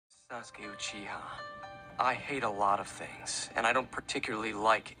Sasuke Uchiha. I hate a lot of things, and I don't particularly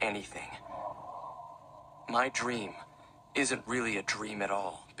like anything. My dream isn't really a dream at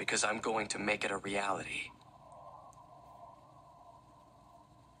all, because I'm going to make it a reality.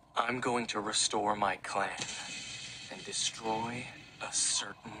 I'm going to restore my clan and destroy a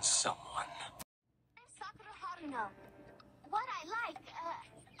certain someone. I'm Sakura Haruno. What I like,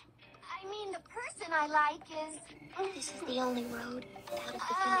 the person I like is... This is the only road out of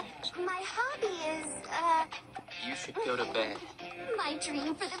the village. My hobby is, You should go to bed. my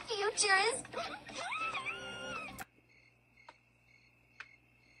dream for the future is...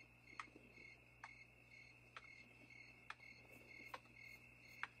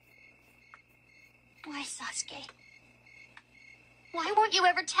 Why, Sasuke? Why won't you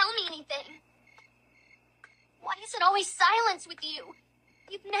ever tell me anything? Why is it always silence with you?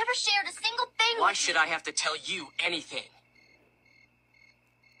 You've never shared a single thing Why with should I have to tell you anything?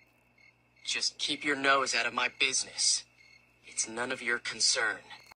 Just keep your nose out of my business. It's none of your concern.